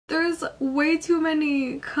There's way too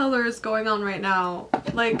many colors going on right now.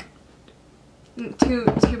 Like, too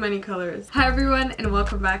many colors. Hi everyone and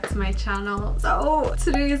welcome back to my channel. So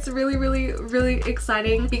today is really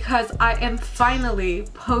exciting because I am finally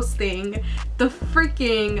posting the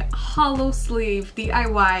freaking Holo sleeve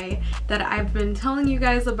DIY that I've been telling you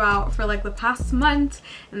guys about for like the past month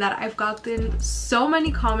and that I've gotten so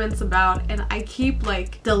many comments about, and I keep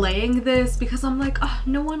like delaying this because I'm like, oh,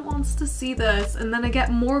 no one wants to see this, and then I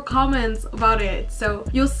get more comments about it. So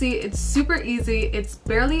you'll see it's super easy, it's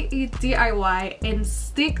barely a DIY, and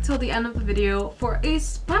stick till the end of the video for a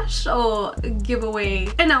special giveaway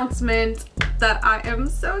announcement that I am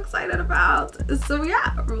so excited about. So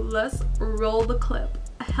yeah, let's roll the clip.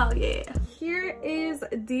 Hell yeah. Here is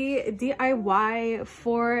the DIY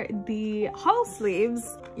for the Holo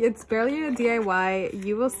sleeves. It's barely a DIY.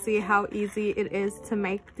 You will see how easy it is to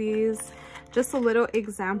make these. Just a little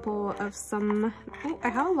example of some. Oh, I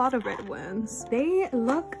have a lot of red ones. They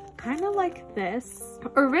look kind of like this.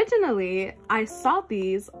 Originally, I saw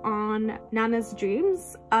these on Nana's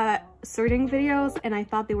Dreams sorting videos and I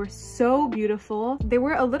thought they were so beautiful. They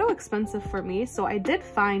were a little expensive for me, so I did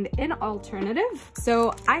find an alternative.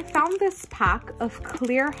 So I found this pack of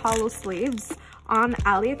clear Holo sleeves on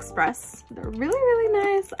AliExpress. They're really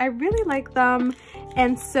nice. I really like them.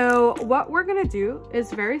 And so what we're gonna do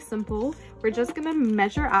is very simple. We're just gonna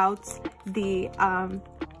measure out the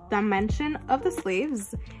dimension of the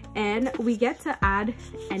sleeves, and we get to add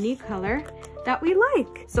any color that we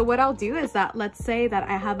like. So what I'll do is that, let's say that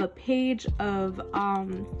I have a page of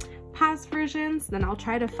past versions, then I'll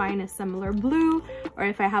try to find a similar blue, or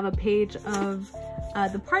if I have a page of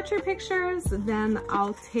departure pictures, then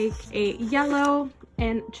I'll take a yellow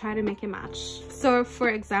and try to make it match. So for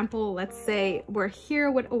example, let's say we're here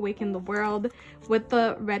with Awaken the World. With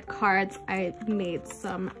the red cards, I made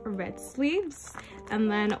some red sleeves, and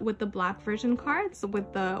then with the black version cards,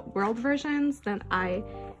 with the world versions, then I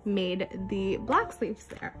made the black sleeves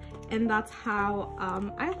there. And that's how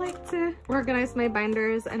I like to organize my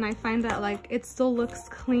binders, and I find that like it still looks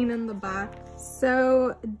clean in the back.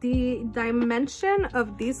 So the dimension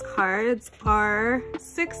of these cards are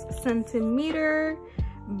 6 centimeter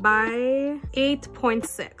by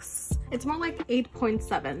 8.6. It's more like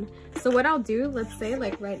 8.7. So what I'll do, let's say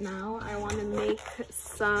like right now I want to make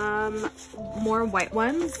some more white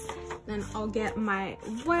ones, then I'll get my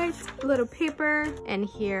white little paper, and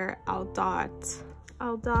here I'll dot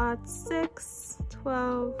 6,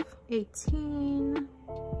 12, 18.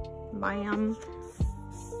 Bam.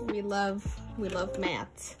 We love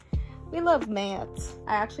math. We love math.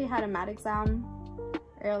 I actually had a math exam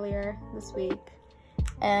earlier this week,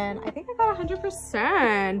 and I think I got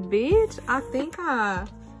 100%, bitch. I think I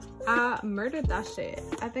murdered that shit.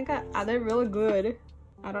 I think I did really good.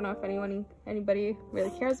 I don't know if anybody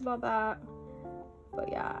really cares about that, but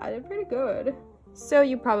yeah, I did pretty good. So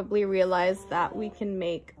you probably realize that we can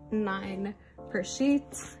make 9 per sheet,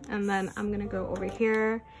 and then I'm gonna go over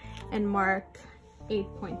here and mark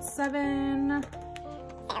 8.7.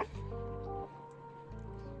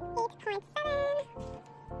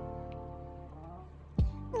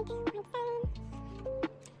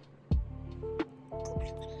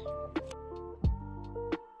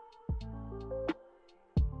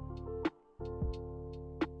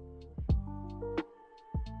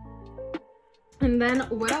 And then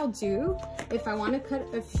what I'll do, if I want to cut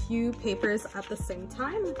a few papers at the same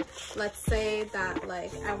time, let's say that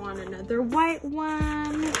like I want another white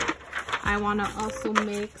one, I want to also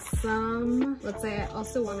make some, let's say I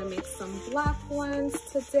also want to make some black ones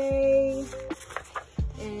today,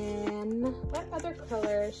 and what other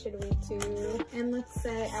color should we do? And let's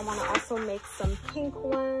say I want to also make some pink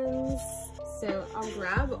ones. So I'll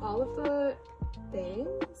grab all of the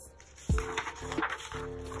things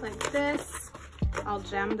like this, I'll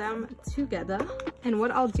jam them together, and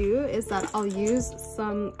what I'll do is that I'll use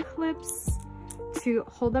some clips to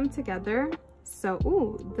hold them together. So,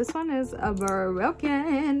 ooh, this one is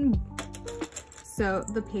broken. So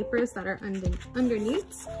the papers that are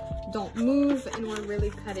underneath don't move, and we're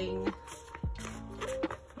really cutting,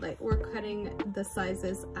 like we're cutting the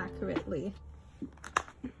sizes accurately,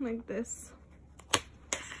 like this.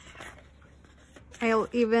 I'll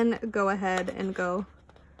even go ahead and go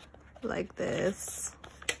like this.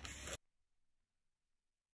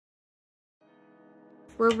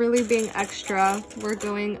 We're really being extra. We're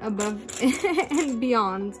going above and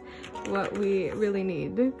beyond what we really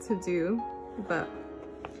need to do. But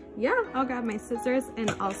yeah, I'll grab my scissors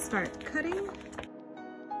and I'll start cutting.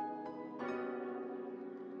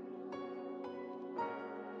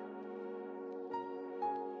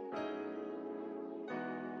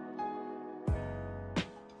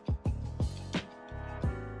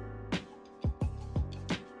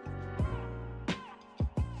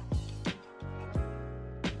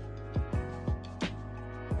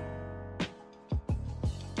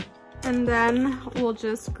 and then we'll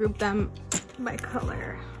just group them by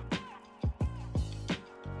color.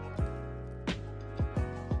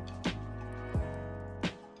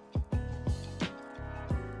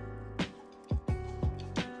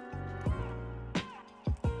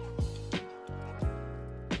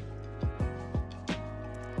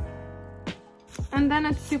 And then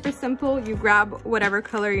it's super simple. You grab whatever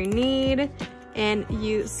color you need and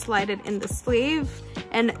you slide it in the sleeve.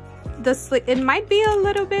 And the sleeve, it might be a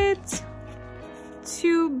little bit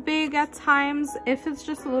too big at times. If it's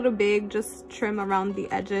just a little big, just trim around the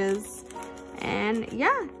edges. And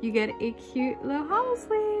yeah, you get a cute little hollow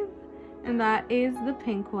sleeve. And that is the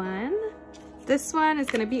pink one. This one is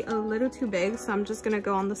gonna be a little too big, so I'm just gonna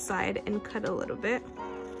go on the side and cut a little bit.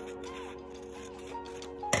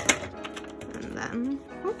 Then,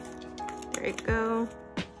 there you go.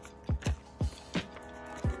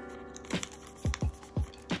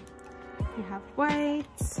 You have white,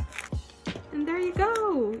 and there you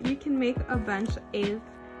go. You can make a bunch of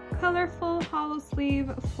colorful hollow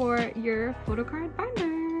sleeve for your photo card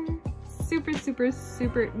binder. Super, super,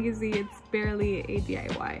 super easy. It's barely a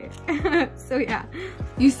DIY. So yeah.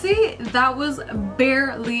 You see, that was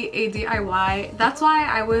barely a DIY. That's why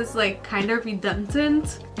I was like kind of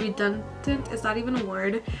redundant, is that even a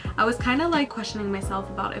word? I was kind of like questioning myself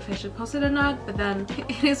about if I should post it or not, but then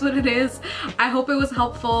it is what it is. I hope it was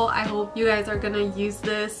helpful. I hope you guys are gonna use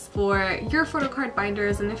this for your photo card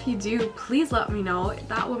binders, and if you do, please let me know.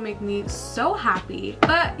 That will make me so happy.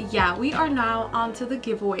 But yeah, we are now on to the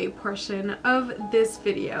giveaway portion of this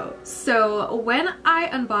video. So when I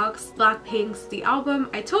unboxed Blackpink's The Album,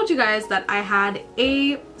 I told you guys that I had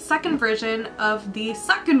a second version of the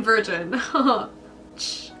second version.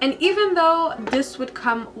 And even though this would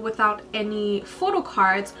come without any photo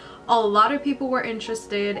cards, a lot of people were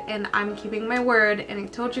interested, and I'm keeping my word, and I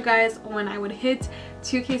told you guys when I would hit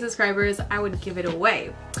 2K subscribers I would give it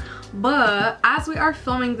away. But as we are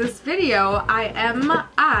filming this video, I am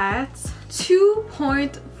at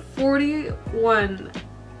 2.41.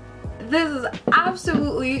 This is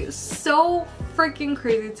absolutely so freaking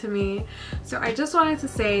crazy to me. So I just wanted to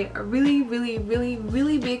say a really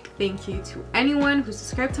big thank you to anyone who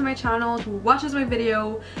subscribed to my channel, who watches my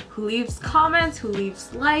video, who leaves comments, who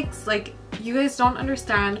leaves likes. Like, you guys don't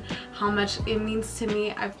understand how much it means to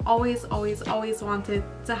me. I've always wanted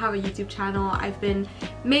to have a YouTube channel. I've been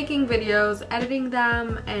making videos, editing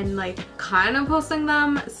them, and like kind of posting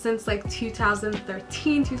them since like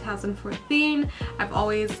 2013, 2014. I've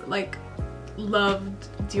always like loved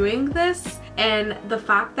doing this, and the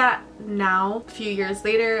fact that now, a few years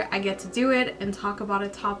later, I get to do it and talk about a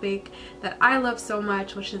topic that I love so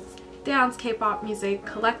much, which is dance, K-pop music,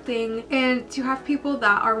 collecting, and to have people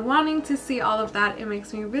that are wanting to see all of that, it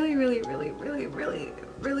makes me really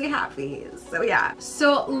happy. So yeah.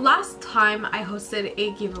 So last time I hosted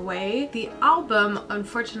a giveaway, the album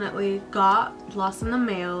unfortunately got lost in the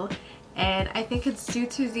mail, and I think it's due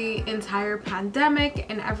to the entire pandemic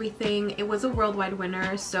and everything. It was a worldwide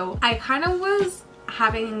winner, so I kind of was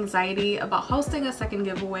having anxiety about hosting a second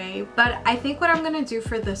giveaway. But I think what I'm gonna do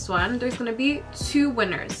for this one, there's gonna be two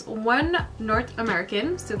winners, one North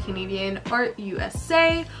American, so Canadian or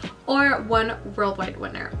USA, or one worldwide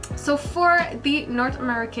winner. So for the North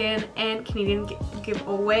American and Canadian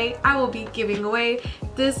giveaway, I will be giving away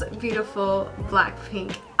this beautiful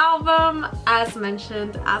Blackpink album, as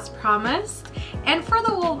mentioned, as promised. And for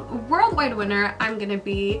the worldwide winner, I'm gonna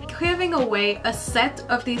be giving away a set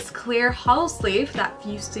of these clear hollow sleeve that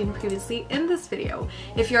you've seen previously in this video.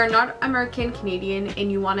 If you're not American, Canadian, and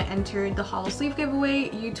you want to enter the hollow sleeve giveaway,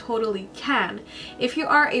 you totally can. If you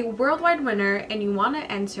are a worldwide winner and you want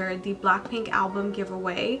to enter the Blackpink album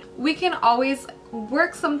giveaway, we can always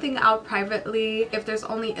work something out privately. If there's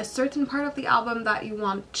only a certain part of the album that you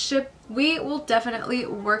want shipped, we will definitely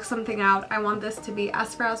work something out. I want this to be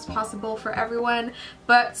as fair as possible for everyone,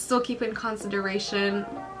 but still keep in consideration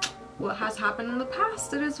what has happened in the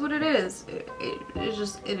past. It is what it is. It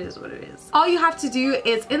is what it is. All you have to do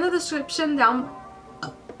is in the description down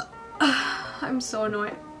I'm so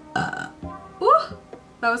annoyed.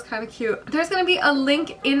 That was kind of cute. There's gonna be a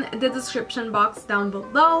link in the description box down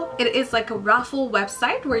below. It is like a raffle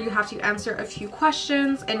website where you have to answer a few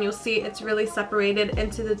questions, and you'll see it's really separated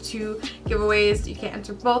into the two giveaways. You can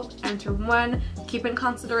enter both, enter one. Keep in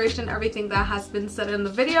consideration everything that has been said in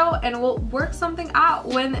the video, and we'll work something out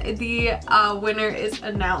when the winner is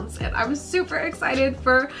announced. And I'm super excited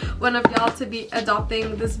for one of y'all to be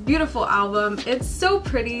adopting this beautiful album. It's so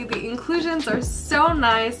pretty. The inclusions are so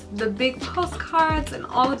nice. The big postcards and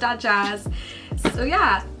all of that jazz. So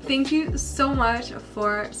yeah, thank you so much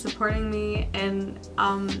for supporting me and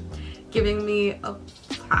giving me a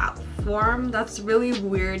platform. That's really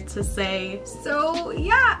weird to say. So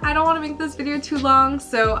yeah, I don't want to make this video too long,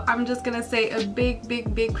 so I'm just gonna say a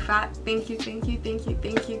big fat thank you.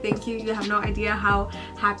 You have no idea how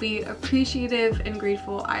happy, appreciative, and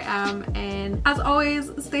grateful I am. And as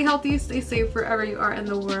always, stay healthy, stay safe wherever you are in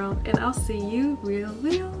the world, and I'll see you real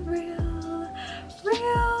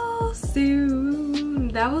soon.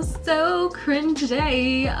 That was so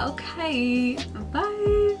cringy. Okay,